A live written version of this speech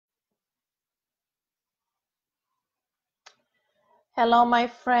Hello, my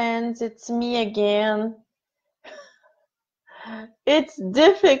friends. It's me again. It's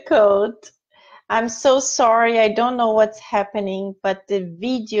difficult. I'm so sorry. I don't know what's happening, but the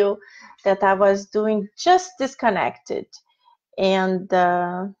video that I was doing just disconnected. And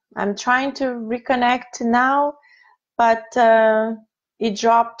I'm trying to reconnect now, but it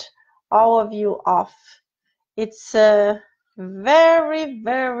dropped all of you off. It's very,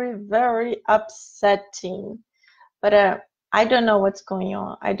 very, very upsetting. But I don't know what's going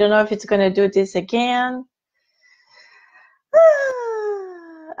on. I don't know if it's going to do this again.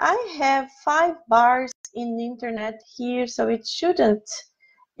 I have 5 bars in the internet here, so it shouldn't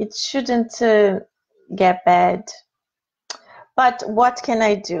get bad. But what can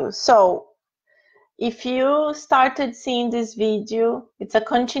I do? So if you started seeing this video, it's a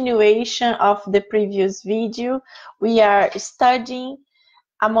continuation of the previous video. We are studying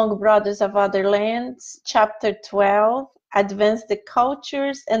Among Brothers of Other Lands, Chapter 12, Advanced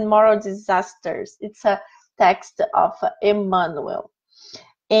Cultures and Moral Disasters. It's a text of Emmanuel.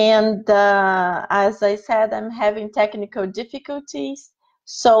 And as I said, I'm having technical difficulties,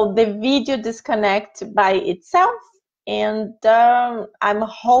 so the video disconnects by itself, and I'm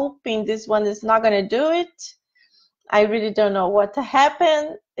hoping this one is not going to do it. I really don't know what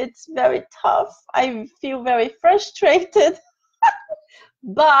happened. It's very tough. I feel very frustrated,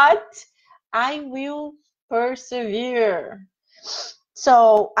 but I will persevere.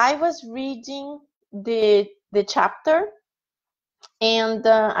 So I was reading the chapter, and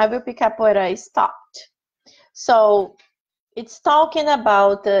I will pick up where I stopped. So it's talking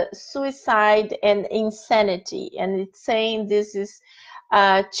about suicide and insanity, and it's saying this is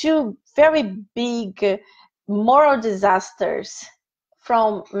two very big moral disasters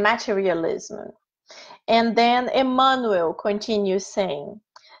from materialism. And then Emmanuel continues saying,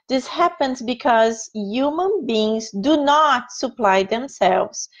 this happens because human beings do not supply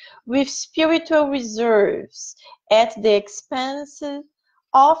themselves with spiritual reserves at the expense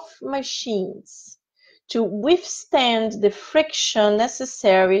of machines to withstand the friction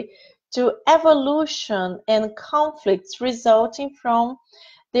necessary to evolution and conflicts resulting from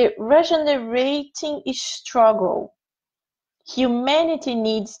the regenerating struggle. Humanity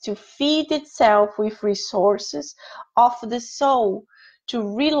needs to feed itself with resources of the soul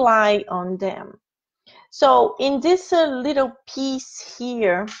to rely on them. So in this little piece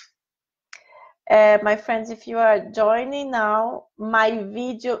here, my friends, if you are joining now, my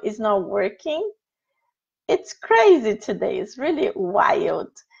video is not working. It's crazy today. It's really wild.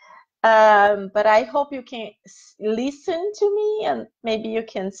 But I hope you can listen to me, and maybe you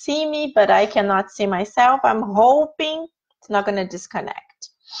can see me, but I cannot see myself. I'm hoping it's not going to disconnect.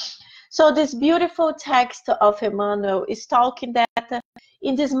 So this beautiful text of Emmanuel is talking that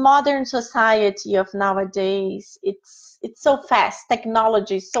in this modern society of nowadays, it's so fast.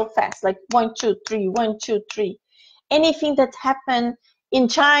 Technology is so fast, like 1, 2, 3, 1, 2, 3. Anything that happened in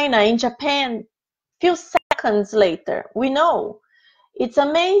China, in Japan, few seconds later, we know. It's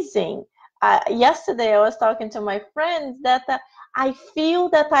amazing. Yesterday, I was talking to my friends that I feel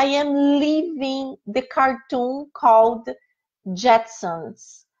that I am living the cartoon called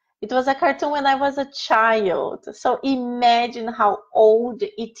Jetsons. It was a cartoon when I was a child. So imagine how old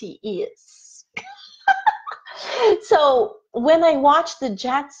it is. So when I watch the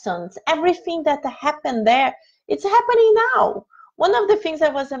Jetsons, everything that happened there, it's happening now. One of the things I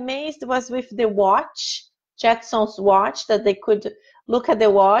was amazed was with the watch, Jetsons watch, that they could look at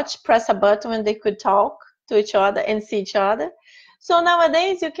the watch, press a button, and they could talk to each other and see each other. So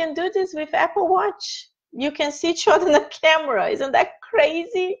nowadays you can do this with Apple Watch. You can see each other in the camera. Isn't that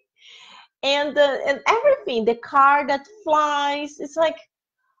crazy? And everything, the car that flies, it's like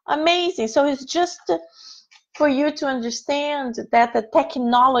amazing. So it's just for you to understand that the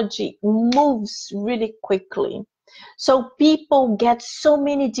technology moves really quickly. So people get so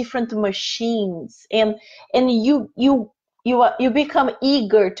many different machines, and you become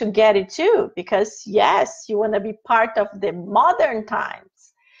eager to get it too, because yes, you want to be part of the modern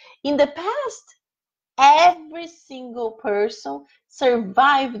times. In the past, every single person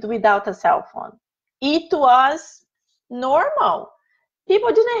survived without a cell phone. It was normal. People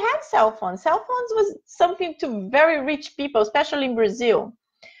didn't have cell phones. Cell phones was something to very rich people, especially in Brazil.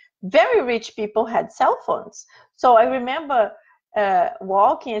 Very rich people had cell phones. So I remember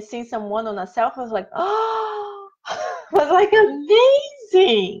walking and seeing someone on a cell phone. I was like, oh, it was like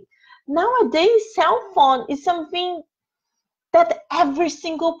amazing. Nowadays, cell phone is something that every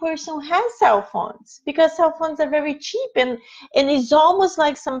single person has cell phones, because cell phones are very cheap, and it's almost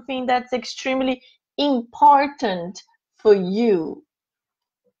like something that's extremely important for you.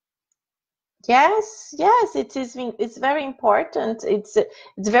 Yes, yes, it is. It's very important. It's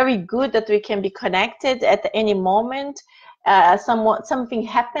very good that we can be connected at any moment. Something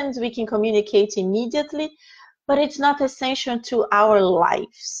happens, we can communicate immediately, but it's not essential to our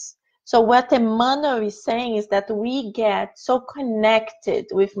lives. So what Emmanuel is saying is that we get so connected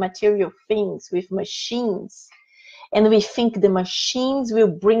with material things, with machines, and we think the machines will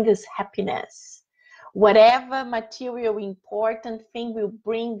bring us happiness. Whatever material important thing will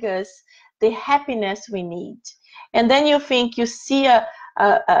bring us the happiness we need. And then you think you see a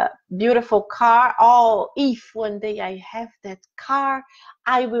beautiful car. Oh, if one day I have that car,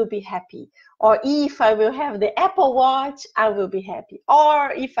 I will be happy. Or if I will have the Apple Watch, I will be happy.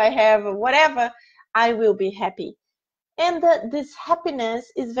 Or if I have whatever, I will be happy. And this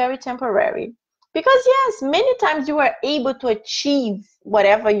happiness is very temporary. Because yes, many times you are able to achieve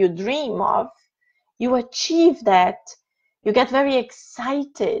whatever you dream of. You achieve that. You get very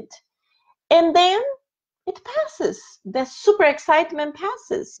excited. And then it passes. The super excitement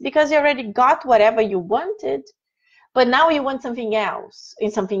passes because you already got whatever you wanted. But now you want something else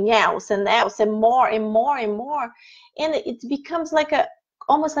and something else and else and more and more and more. And it becomes like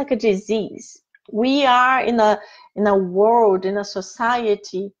almost like a disease. We are in a world, in a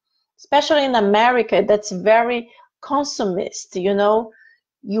society, especially in America, that's very consumist, you know.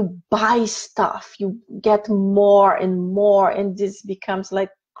 You buy stuff, you get more and more, and this becomes like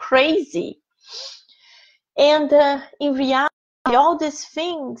crazy. And in reality, all these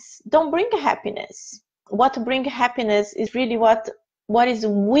things don't bring happiness. What brings happiness is really what is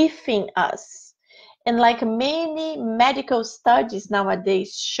within us. And like many medical studies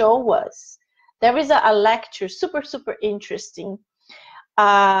nowadays show us, there is a lecture, super, super interesting,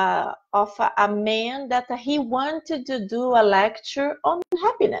 of a man that he wanted to do a lecture on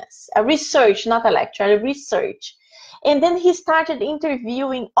happiness, a research, not a lecture, a research. And then he started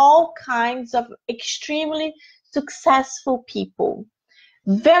interviewing all kinds of extremely successful people,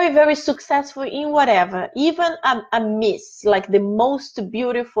 very, very successful in whatever, even a miss, like the most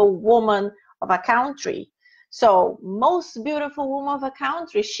beautiful woman of a country. So, most beautiful woman of a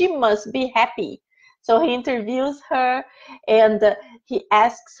country, she must be happy. So he interviews her and he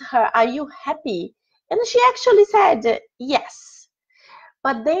asks her, "Are you happy?" And she actually said, "Yes."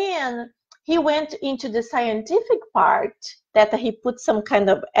 But then he went into the scientific part, that he put some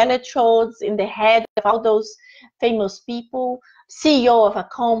kind of electrodes in the head of all those famous people, CEO of a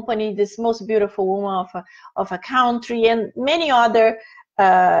company, this most beautiful woman of a country, and many other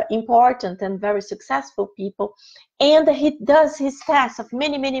important and very successful people. And he does his test of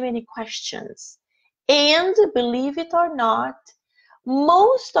many, many, many questions. And believe it or not,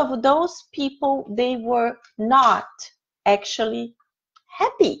 most of those people, they were not actually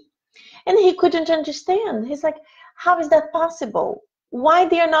happy. And he couldn't understand. He's like, how is that possible? Why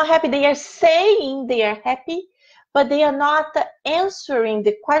they are not happy? They are saying they are happy, but they are not answering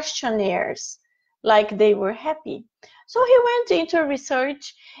the questionnaires like they were happy. So he went into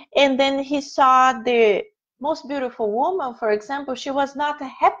research, and then he saw the most beautiful woman, for example, she was not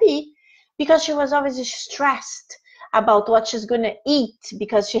happy because she was always stressed about what she's going to eat,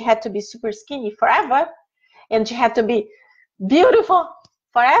 because she had to be super skinny forever and she had to be beautiful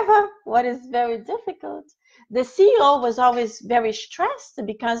forever, what is very difficult. The CEO was always very stressed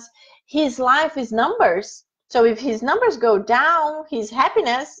because his life is numbers. So if his numbers go down, his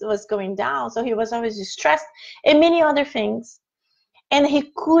happiness was going down. So he was always stressed and many other things. And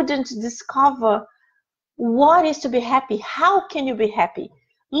he couldn't discover what is to be happy. How can you be happy?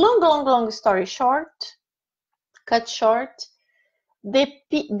 Long story short, cut short, the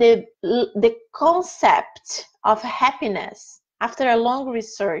concept of happiness, after a long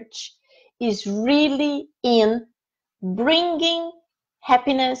research, is really in bringing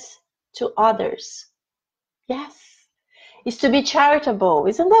happiness to others. Yes, it's to be charitable.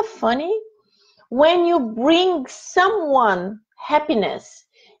 Isn't that funny? When you bring someone happiness,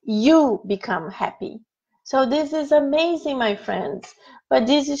 you become happy. So this is amazing, my friends. But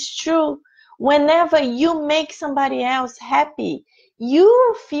this is true. Whenever you make somebody else happy,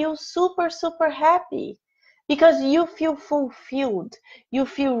 you feel super, super happy because you feel fulfilled. You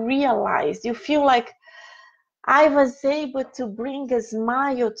feel realized. You feel like I was able to bring a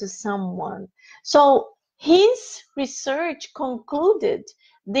smile to someone. So his research concluded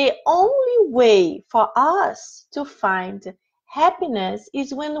the only way for us to find happiness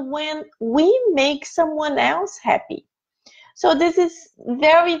is when we make someone else happy. So this is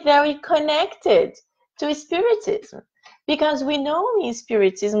very, very connected to Spiritism, because we know in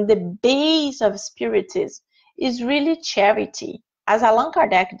Spiritism, the base of Spiritism is really charity, as Allan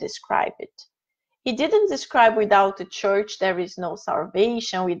Kardec described it. He didn't describe without the church there is no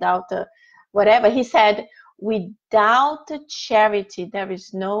salvation, without whatever. He said, without charity, there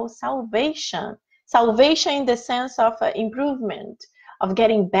is no salvation. Salvation in the sense of improvement, of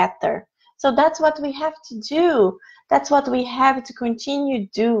getting better. So that's what we have to do. That's what we have to continue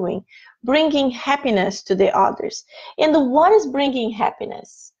doing, bringing happiness to the others. And what is bringing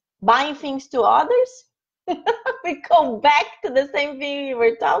happiness? Buying things to others? We go back to the same thing we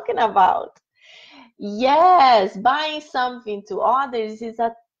were talking about. Yes, buying something to others is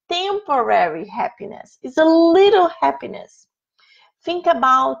a temporary happiness. It's a little happiness. Think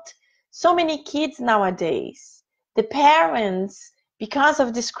about so many kids nowadays. The parents, because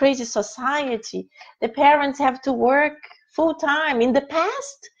of this crazy society, the parents have to work full time. In the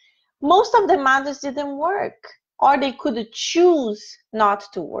past, most of the mothers didn't work, or they could choose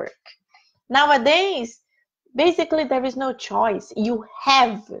not to work. Nowadays, basically, there is no choice. You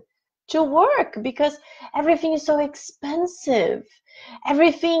have to work because everything is so expensive.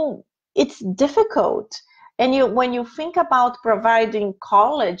 Everything, it's difficult. And when you think about providing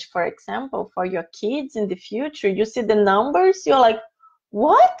college, for example, for your kids in the future, you see the numbers, you're like,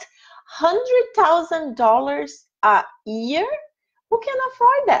 what? $100,000 a year? Who can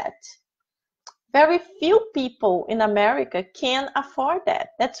afford that? Very few people in America can afford that.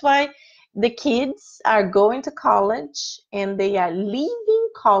 That's why the kids are going to college and they are leaving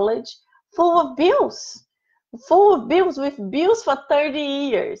college full of bills with bills for 30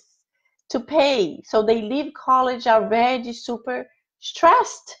 years to pay. So they leave college already super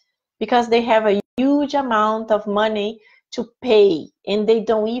stressed because they have a huge amount of money to pay and they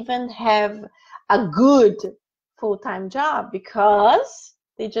don't even have a good full-time job because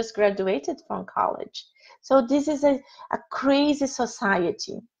they just graduated from college. So this is a crazy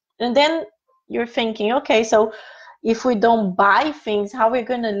society. And then you're thinking, okay, so if we don't buy things, how are we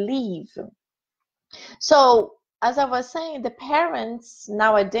going to live? So as I was saying, the parents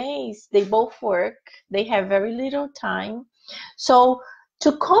nowadays, they both work, they have very little time. So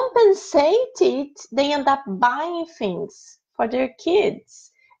to compensate it, they end up buying things for their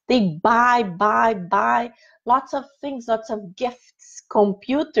kids. They buy lots of things, lots of gifts,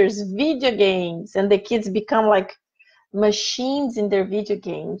 computers, video games, and the kids become like machines in their video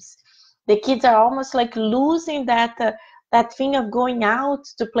games. The kids are almost like losing that thing of going out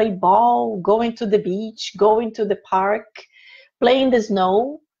to play ball, going to the beach, going to the park, playing the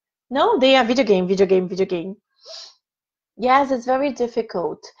snow. No, they are video game. Yes, it's very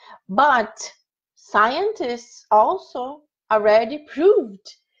difficult. But scientists also already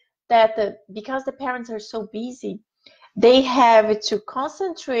proved that because the parents are so busy, they have to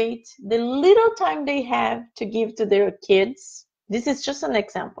concentrate the little time they have to give to their kids. This is just an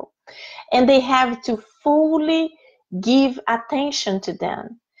example. And they have to fully give attention to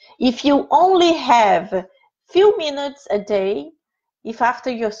them. If you only have few minutes a day, if after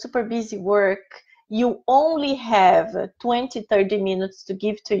your super busy work, you only have 20-30 minutes to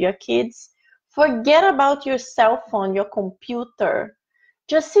give to your kids, forget about your cell phone, your computer.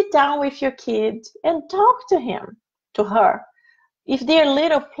 Just sit down with your kid and talk to him, to her. If they're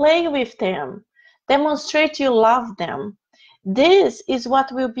little, play with them. Demonstrate you love them. This is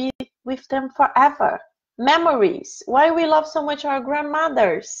what will be with them forever. Memories. Why we love so much our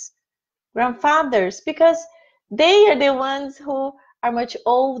grandmothers, grandfathers, because they are the ones who are much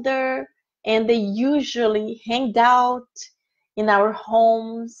older and they usually hanged out in our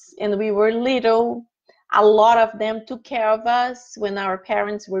homes and we were little. A lot of them took care of us when our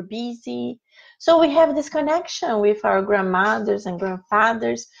parents were busy. So we have this connection with our grandmothers and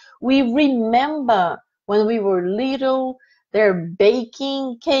grandfathers. We remember when we were little, they're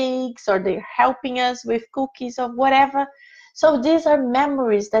baking cakes or they're helping us with cookies or whatever. So these are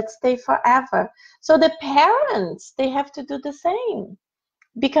memories that stay forever. So the parents, they have to do the same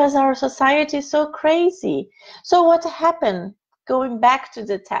because our society is so crazy. So what happened? Going back to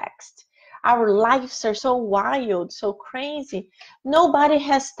the text, our lives are so wild, so crazy. Nobody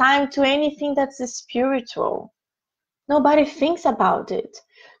has time to anything that's spiritual. Nobody thinks about it.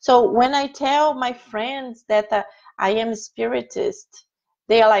 So when I tell my friends that I am a spiritist,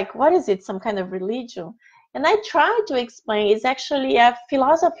 they are like, what is it, some kind of religion? And I try to explain it's actually a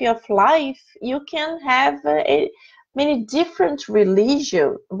philosophy of life. You can have many different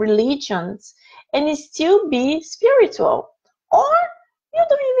religions and still be spiritual. Or you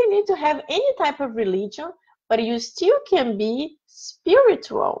don't even need to have any type of religion, but you still can be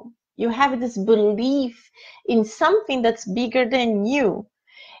spiritual. You have this belief in something that's bigger than you.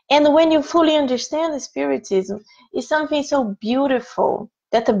 And when you fully understand Spiritism, it's something so beautiful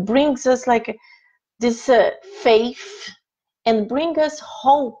that brings us like this faith and bring us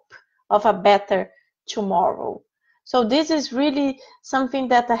hope of a better tomorrow. So this is really something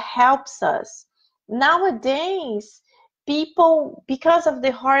that helps us. Nowadays, people, because of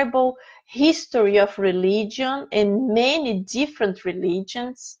the horrible history of religion and many different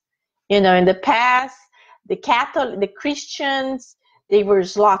religions, in the past, the Christians, they were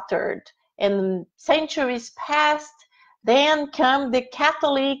slaughtered. And centuries passed, then come the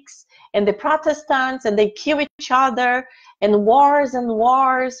Catholics and the Protestants, and they kill each other, and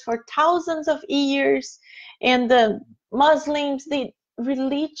wars for thousands of years. And the Muslims, the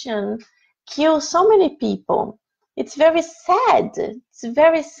religion kills so many people. It's very sad. It's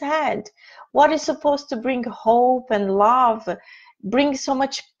very sad. What is supposed to bring hope and love brings so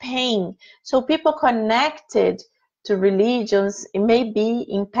much pain. So people connected to religions, it may be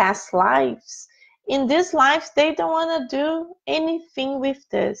in past lives. In this life, they don't want to do anything with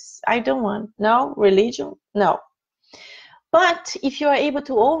this. I don't want. No, religion, no. But if you are able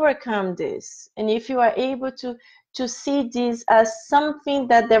to overcome this, and if you are able to see this as something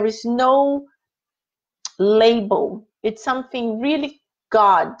that there is no label, it's something really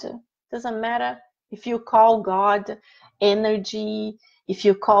God. Doesn't matter if you call God energy, if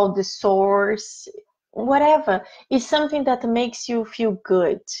you call the source, whatever. It's something that makes you feel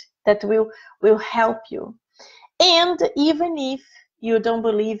good, that will help you. And even if you don't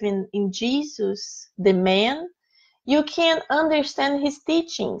believe in Jesus, the man, you can understand his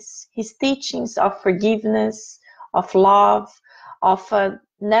teachings of forgiveness, of love, of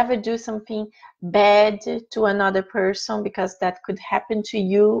never do something bad to another person, because that could happen to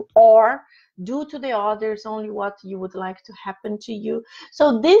you, or do to the others only what you would like to happen to you.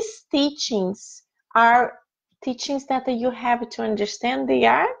 So these teachings are teachings that you have to understand they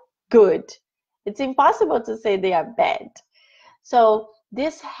are good. It's impossible to say they are bad. So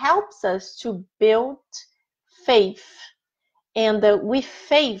this helps us to build faith, and with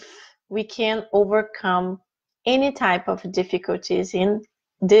faith we can overcome any type of difficulties in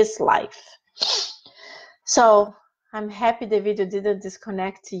this life. So I'm happy the video didn't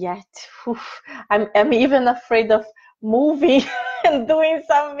disconnect yet. I'm even afraid of moving and doing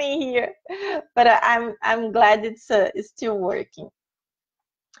something here, but I'm glad it's still working.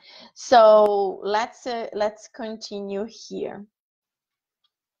 So let's continue here.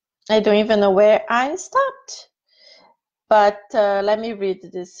 I don't even know where I stopped, but let me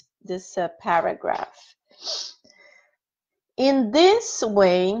read this paragraph. In this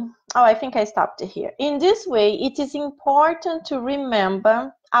way, I think I stopped here. In this way, it is important to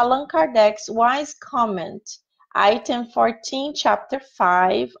remember Allan Kardec's wise comment, item 14, chapter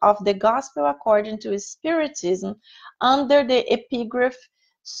 5 of the Gospel According to Spiritism, under the epigraph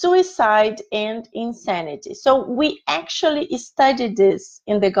Suicide and Insanity. So we actually studied this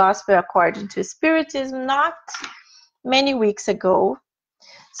in the Gospel According to Spiritism not many weeks ago.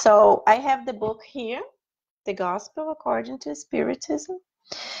 So I have the book here, the Gospel According to Spiritism,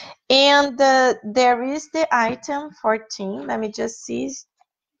 and there is the item 14. Let me just see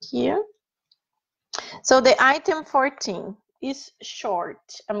here. So the item 14 is short.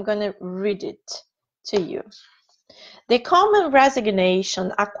 I'm going to read it to you. The common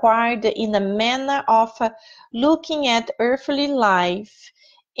resignation acquired in a manner of looking at earthly life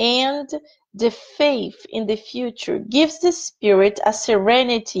and the faith in the future gives the spirit a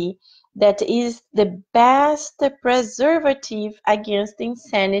serenity that is the best preservative against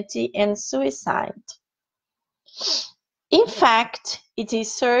insanity and suicide. In fact, it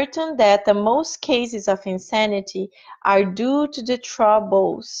is certain that the most cases of insanity are due to the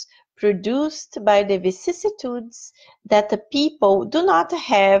troubles produced by the vicissitudes that the people do not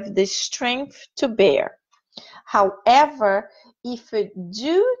have the strength to bear. However, if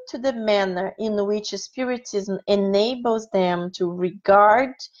due to the manner in which Spiritism enables them to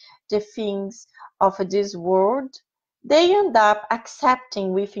regard the things of this world, they end up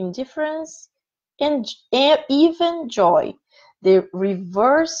accepting with indifference and even joy the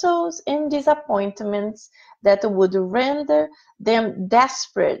reversals and disappointments that would render them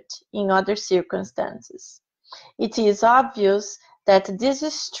desperate in other circumstances. It is obvious that this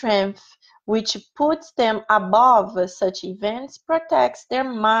strength which puts them above such events protects their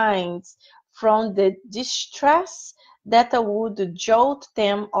minds from the distress that would jolt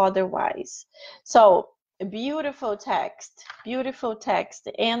them otherwise. So, beautiful text,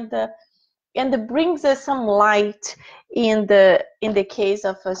 and it brings us some light in the case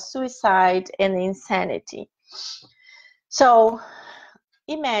of a suicide and insanity. So,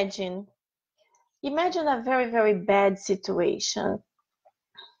 imagine a very, very bad situation.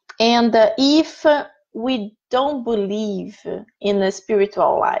 And if we don't believe in a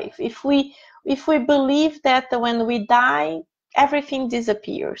spiritual life, if we believe that when we die, everything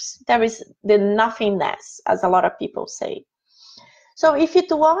disappears. There is the nothingness, as a lot of people say. So if it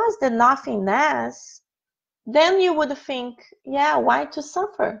was the nothingness, then you would think, yeah, why to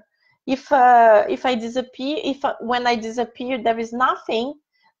suffer? If I disappear, when I disappear there is nothing,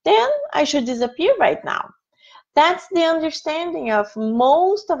 then I should disappear right now. That's the understanding of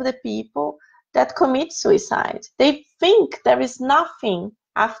most of the people that commit suicide. They think there is nothing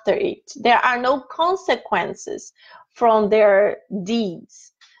after it. There are no consequences from their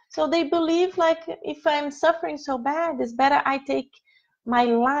deeds. So they believe, like, if I'm suffering so bad, it's better I take my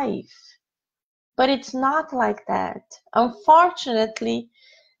life. But it's not like that. Unfortunately,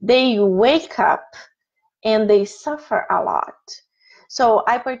 they wake up and they suffer a lot. So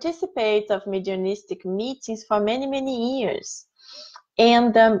I participate of mediumistic meetings for many, many years.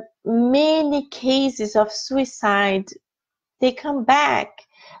 And many cases of suicide, they come back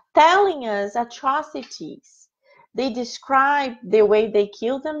telling us atrocities. They describe the way they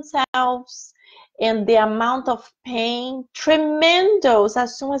kill themselves and the amount of pain, tremendous,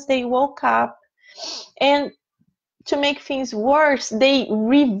 as soon as they woke up. And to make things worse, they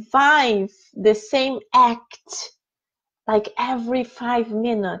revive the same act like every 5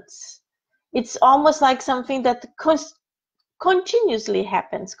 minutes. It's almost like something that continuously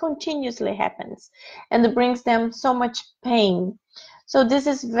happens, and it brings them so much pain. So this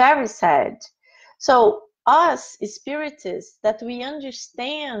is very sad. So us spiritists, that we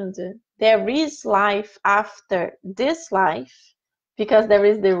understand there is life after this life, because there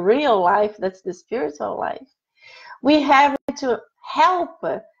is the real life, that's the spiritual life. We have to help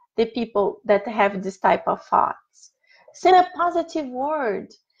the people that have this type of thoughts. Send a positive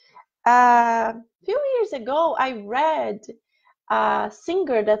word. A few years ago, I read a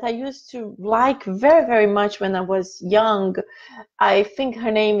singer that I used to like very, very much when I was young. I think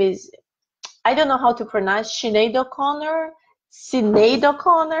her name is, I don't know how to pronounce, Sinead O'Connor,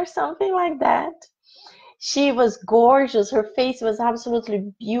 something like that. She was gorgeous. Her face was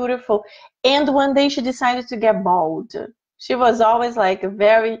absolutely beautiful. And one day she decided to get bald. She was always like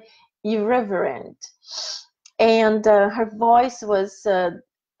very irreverent. And her voice was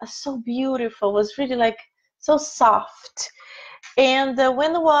so beautiful, was really like so soft. And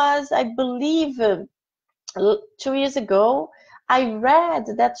when it was, I believe, 2 years ago, I read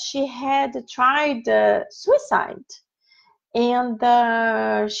that she had tried suicide. And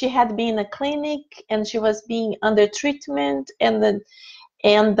she had been in a clinic and she was being under treatment, and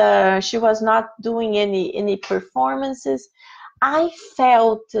she was not doing any performances. I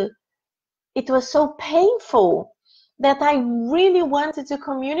felt it was so painful that I really wanted to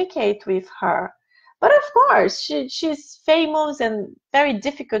communicate with her. But of course, she's famous and very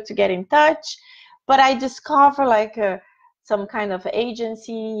difficult to get in touch. But I discovered like some kind of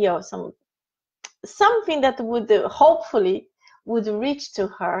agency or something that would hopefully would reach to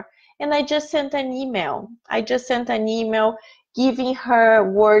her. And I just sent an email. Giving her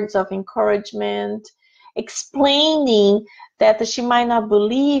words of encouragement, explaining that she might not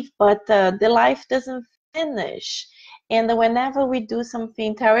believe, but the life doesn't finish. And whenever we do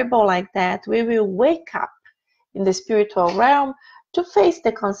something terrible like that, we will wake up in the spiritual realm to face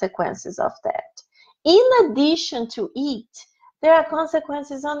the consequences of that. In addition to it, there are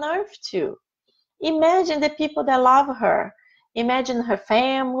consequences on earth too. Imagine the people that love her. Imagine her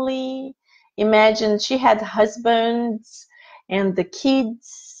family. Imagine she had husbands and the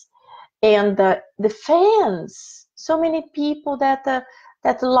kids and the fans. So many people that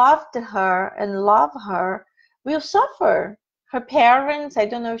loved her and love her will suffer. Her parents, I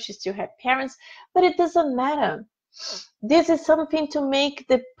don't know if she still had parents, but it doesn't matter. This is something to make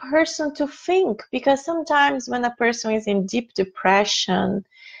the person to think, because sometimes when a person is in deep depression,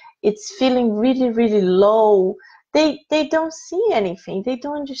 it's feeling really, really low, they don't see anything, they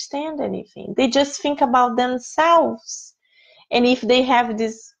don't understand anything, they just think about themselves. And if they have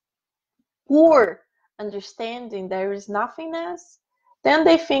this poor understanding, there is nothingness, then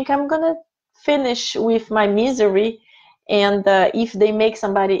they think, I'm gonna finish with my misery. And if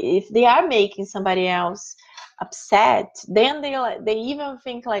they are making somebody else upset, then they even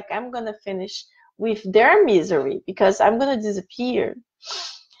think like, I'm gonna finish with their misery because I'm gonna disappear.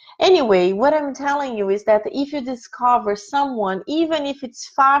 Anyway, what I'm telling you is that if you discover someone, even if it's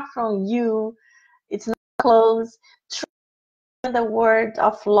far from you, it's not close, try the word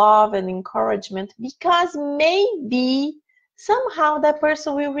of love and encouragement, because maybe somehow that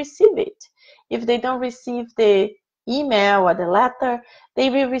person will receive it. If they don't receive the email or the letter, they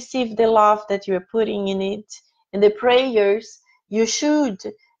will receive the love that you are putting in it and the prayers you should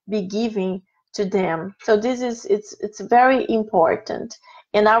be giving to them. So this is, it's very important.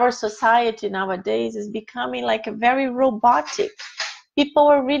 And our society nowadays is becoming like a very robotic. People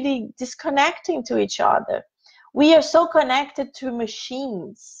are really disconnecting to each other. We are so connected to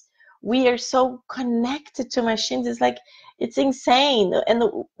machines. We are so connected to machines. It's like, it's insane. And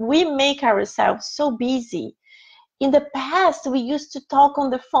we make ourselves so busy. In the past, we used to talk on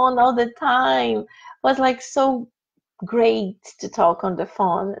the phone all the time. It was like so great to talk on the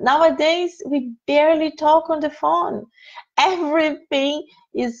phone. Nowadays, we barely talk on the phone. Everything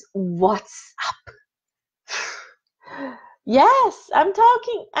is WhatsApp. Yes, I'm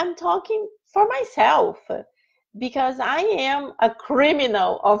talking for myself because I am a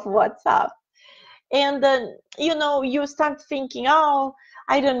criminal of WhatsApp. And then, you know, you start thinking, oh,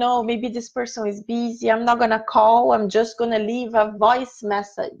 I don't know, maybe this person is busy. I'm not gonna call. I'm just gonna leave a voice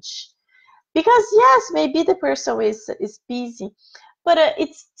message. Because yes, maybe the person is busy, but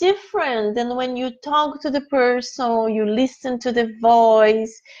it's different than when you talk to the person, you listen to the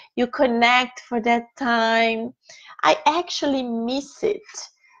voice, you connect for that time. I actually miss it.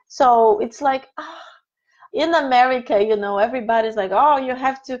 So it's like, in America, you know, everybody's like, oh, you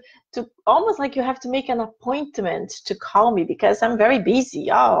have to almost like you have to make an appointment to call me because I'm very busy.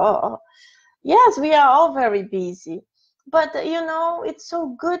 Oh. Yes, we are all very busy. But you know, it's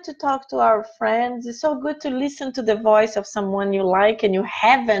so good to talk to our friends. It's so good to listen to the voice of someone you like and you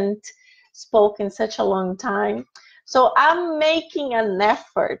haven't spoken such a long time. So I'm making an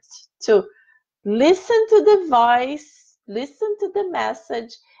effort to listen to the voice, listen to the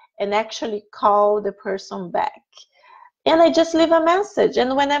message, and actually call the person back. And I just leave a message.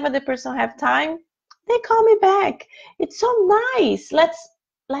 And whenever the person have time, they call me back. It's so nice. Let's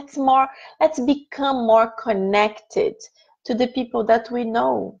become more connected to the people that we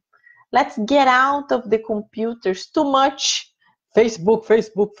know. Let's get out of the computers too much. Facebook,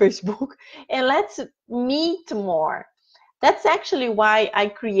 Facebook, Facebook, and let's meet more. That's actually why I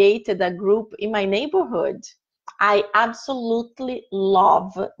created a group in my neighborhood. I absolutely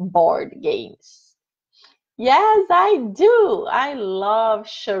love board games. Yes, I do. I love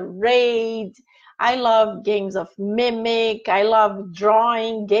charade. I love games of mimic. I love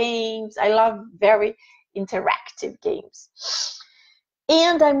drawing games. I love very interactive games.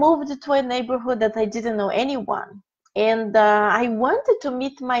 And I moved to a neighborhood that I didn't know anyone. And I wanted to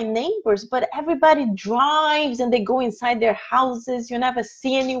meet my neighbors, but everybody drives and they go inside their houses. You never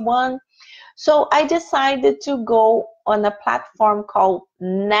see anyone. So I decided to go on a platform called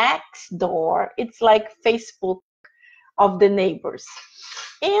Nextdoor. It's like Facebook of the neighbors.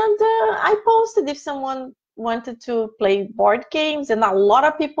 And I posted if someone wanted to play board games, and a lot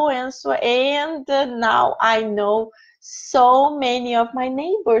of people answer. And now I know so many of my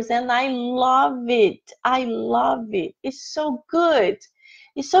neighbors, and I love it. I love it. It's so good.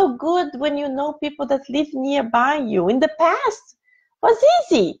 It's so good when you know people that live nearby you. In the past, it was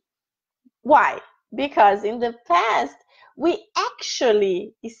easy. Why? Because in the past, we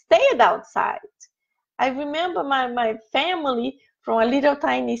actually stayed outside. I remember my family from a little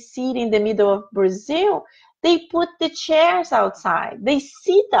tiny city in the middle of Brazil, they put the chairs outside. They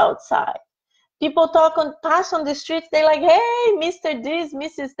sit outside. People pass on the streets, they're like, hey, Mr. This,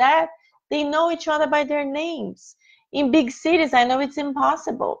 Mrs. That. They know each other by their names. In big cities, I know it's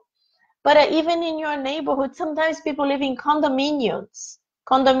impossible. But even in your neighborhood, sometimes people live in condominiums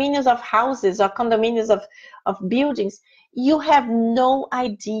of houses or condominiums of buildings. You have no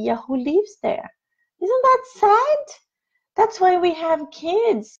idea who lives there. Isn't that sad? That's why we have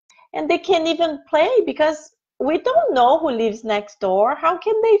kids and they can't even play because we don't know who lives next door. How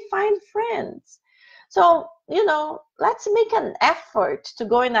can they find friends? So, you know, let's make an effort to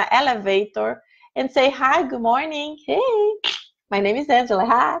go in an elevator and say, hi, good morning. Hey, my name is Angela.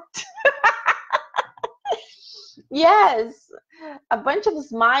 Hi. Yes, a bunch of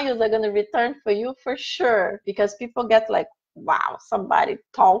smiles are going to return for you for sure because people get like, wow, somebody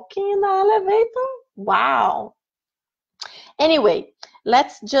talking in the elevator? Wow. Anyway,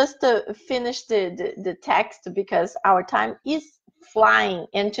 let's just finish the text because our time is flying.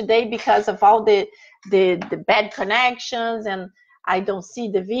 And today, because of all the bad connections and I don't see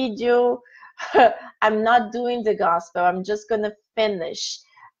the video, I'm not doing the gospel. I'm just going to finish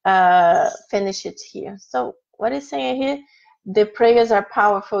it here. So what is saying here? The prayers are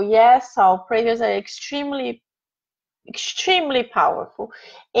powerful. Yes, all prayers are extremely powerful.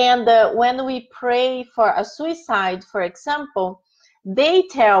 And when we pray for a suicide, for example, they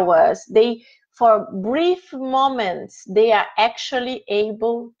tell us for brief moments they are actually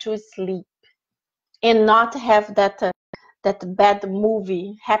able to sleep and not have that bad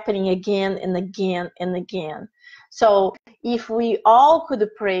movie happening again and again and again. So if we all could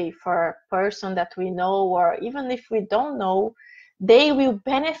pray for a person that we know, or even if we don't know, they will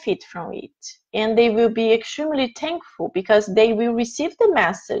benefit from it, and they will be extremely thankful because they will receive the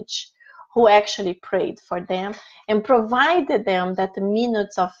message who actually prayed for them and provided them that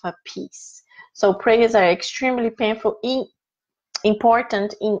minutes of peace. So prayers are extremely painful,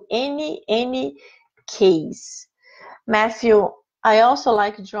 important in any case. Matthew, I also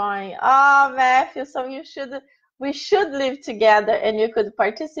like drawing. Oh, Matthew, so we should live together and you could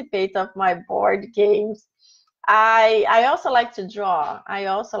participate of my board games. I also like to draw. I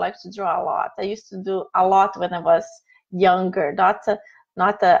also like to draw a lot. I used to do a lot when I was younger, not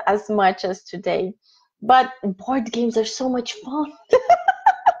as much as today. But board games are so much fun.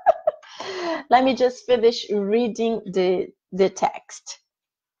 Let me just finish reading the text.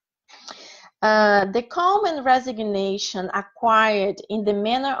 The calm and resignation acquired in the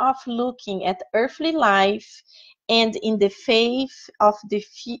manner of looking at earthly life and in the faith of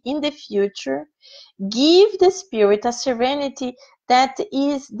in the future give the spirit a serenity that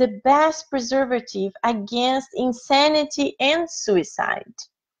is the best preservative against insanity and suicide.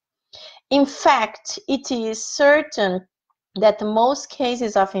 In fact, it is certain that most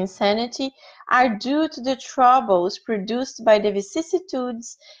cases of insanity are due to the troubles produced by the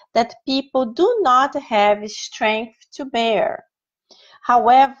vicissitudes that people do not have strength to bear.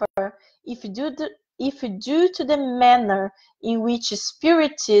 However, if due to the manner in which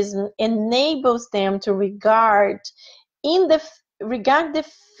Spiritism enables them to regard the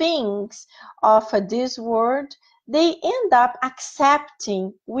things of this world, they end up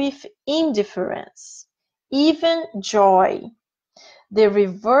accepting with indifference, even joy, the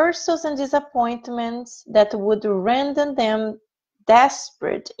reversals and disappointments that would render them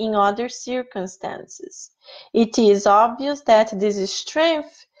desperate in other circumstances. It is obvious that this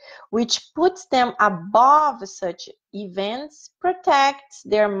strength, which puts them above such events, protects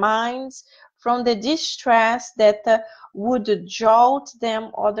their minds from the distress that would jolt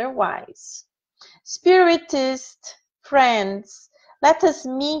them otherwise. Spiritist friends, let us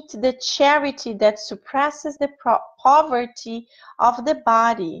meet the charity that suppresses the poverty of the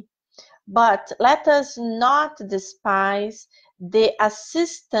body, but let us not despise the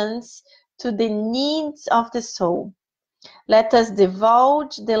assistance to the needs of the soul. Let us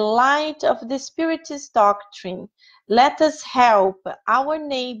divulge the light of the Spiritist doctrine. Let us help our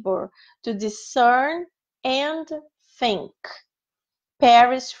neighbor to discern and think.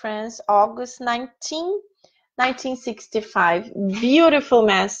 Paris, France, August 19, 1965. Beautiful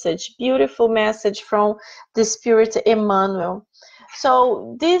message from the Spirit Emmanuel.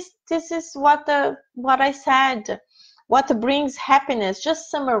 So this is what I said. What brings happiness? Just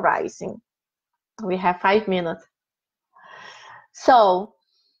summarizing. We have 5 minutes. So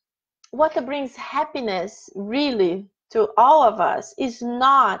what brings happiness really to all of us is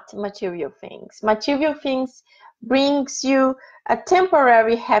not material things. Material things brings you a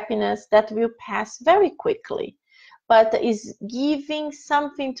temporary happiness that will pass very quickly, but is giving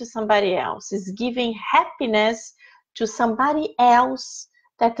something to somebody else, is giving happiness to somebody else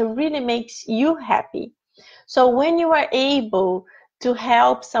that really makes you happy. So when you are able to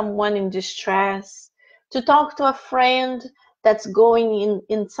help someone in distress, to talk to a friend that's going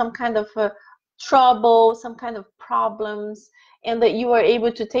in some kind of trouble, some kind of problems, and that you are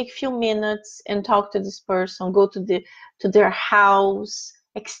able to take a few minutes and talk to this person, go to their house,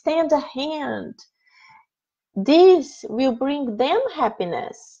 extend a hand. This will bring them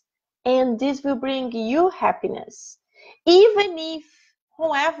happiness, and this will bring you happiness. Even if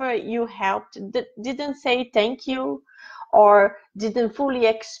whoever you helped didn't say thank you or didn't fully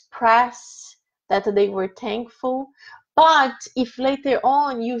express that they were thankful, but if later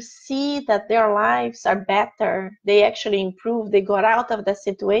on you see that their lives are better, they actually improved, they got out of the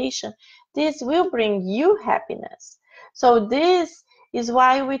situation, this will bring you happiness. So this is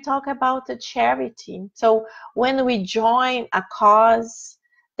why we talk about the charity. So when we join a cause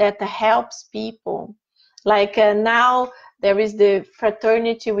that helps people, like now there is the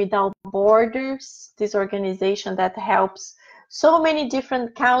Fraternity Without Borders, this organization that helps so many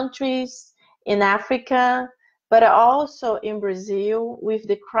different countries in Africa, but also in Brazil with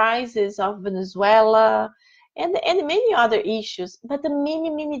the crisis of Venezuela and many other issues, but the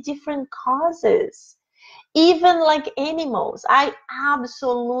many different causes. Even like animals, I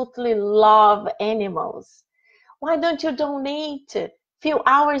absolutely love animals. Why don't you donate a few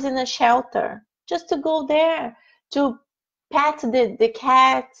hours in a shelter just to go there, to pet the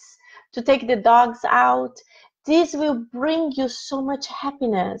cats, to take the dogs out? This will bring you so much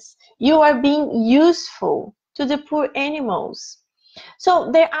happiness. You are being useful to the poor animals.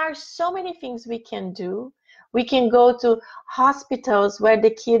 So there are so many things we can do. We can go to hospitals where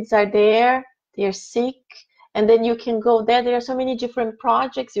the kids are there, they're sick, And then you can go there. There are so many different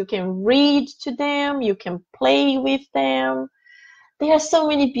projects. You can read to them. You can play with them. There are so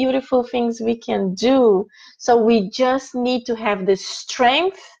many beautiful things we can do. So we just need to have the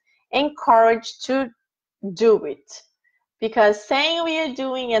strength and courage to do it. Because saying we are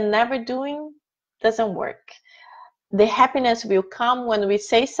doing and never doing doesn't work. The happiness will come when we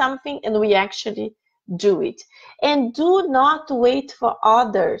say something and we actually do it. And do not wait for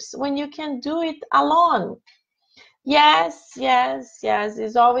others when you can do it alone. Yes, yes, yes.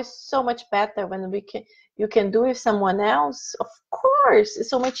 It's always so much better when you can do it with someone else. Of course, it's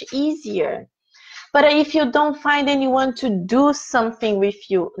so much easier. But if you don't find anyone to do something with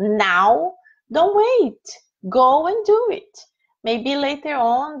you now, don't wait. Go and do it. Maybe later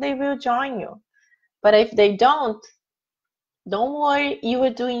on they will join you. But if they don't worry, you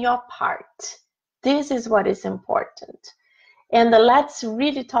are doing your part. This is what is important. And let's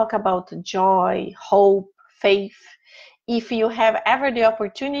really talk about joy, hope, faith. If you have ever the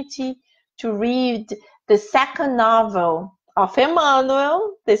opportunity to read the second novel of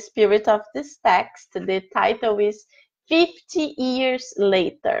Emmanuel, the spirit of this text, the title is 50 Years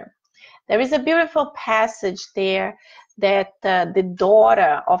Later. There is a beautiful passage there that the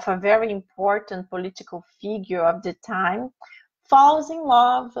daughter of a very important political figure of the time falls in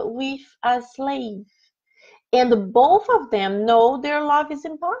love with a slave. And both of them know their love is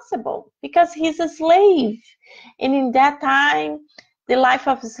impossible because he's a slave. And in that time, the life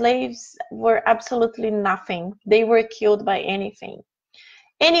of slaves were absolutely nothing. They were killed by anything.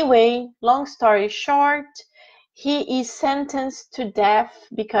 Anyway, long story short, he is sentenced to death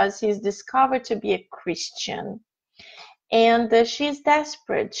because he's discovered to be a Christian. And she's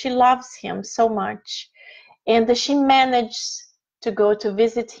desperate. She loves him so much. And she managed to go to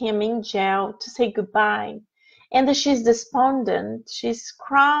visit him in jail to say goodbye. And she's despondent, she's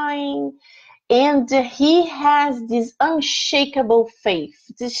crying, and he has this unshakable faith,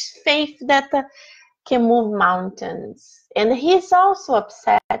 this faith that can move mountains. And he's also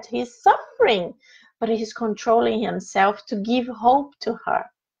upset, he's suffering, but he's controlling himself to give hope to her.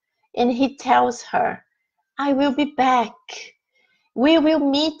 And he tells her, I will be back. We will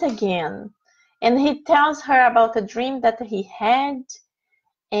meet again. And he tells her about a dream that he had.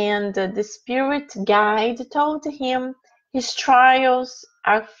 And the spirit guide told him his trials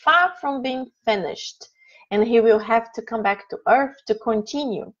are far from being finished, and he will have to come back to earth to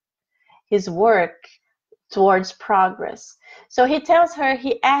continue his work towards progress. So he tells her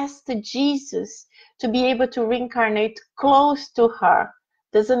he asked Jesus to be able to reincarnate close to her.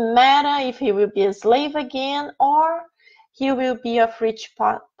 Doesn't matter if he will be a slave again or he will be of rich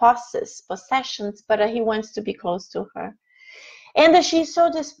possessions, but he wants to be close to her. And she's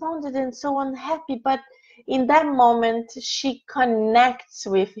so despondent and so unhappy, but in that moment she connects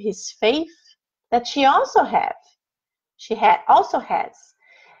with his faith that she also has.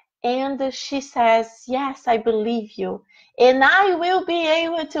 And she says, yes, I believe you, and I will be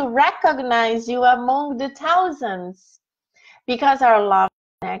able to recognize you among the thousands because our love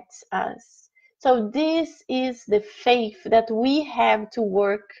connects us. So this is the faith that we have to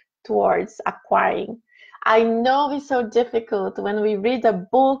work towards acquiring. I know it's so difficult. When we read a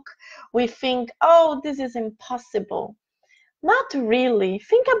book, we think, oh, this is impossible. Not really.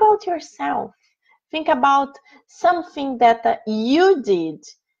 Think about yourself. Think about something that you did.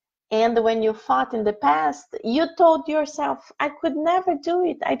 And when you fought in the past, you told yourself, I could never do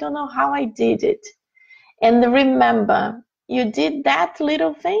it. I don't know how I did it. And remember, you did that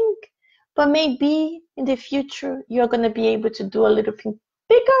little thing, but maybe in the future, you're going to be able to do a little thing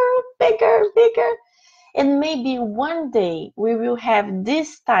bigger, bigger, bigger. And maybe one day we will have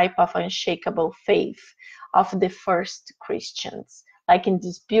this type of unshakable faith of the first Christians, like in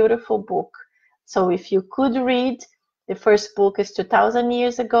this beautiful book. So if you could read, the first book is 2,000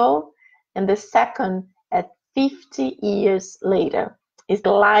 years ago, and the second at 50 years later is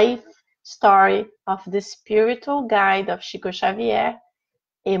the life story of the spiritual guide of Chico Xavier,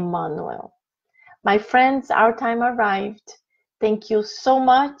 Emmanuel. My friends, our time arrived. Thank you so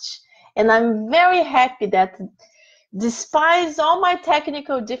much. And I'm very happy that despite all my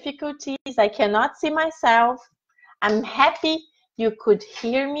technical difficulties, I cannot see myself. I'm happy you could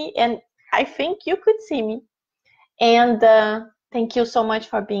hear me, and I think you could see me. And thank you so much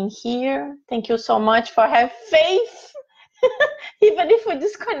for being here. Thank you so much for having faith. Even if we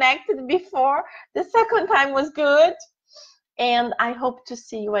disconnected before, the second time was good. And I hope to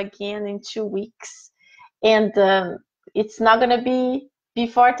see you again in 2 weeks. And it's not going to be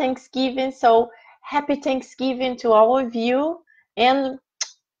before Thanksgiving, so happy Thanksgiving to all of you, and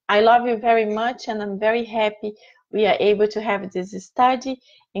I love you very much, and I'm very happy we are able to have this study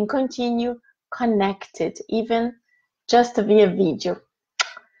and continue connected, even just via video.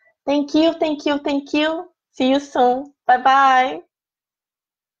 Thank you, thank you, thank you. See you soon. Bye bye.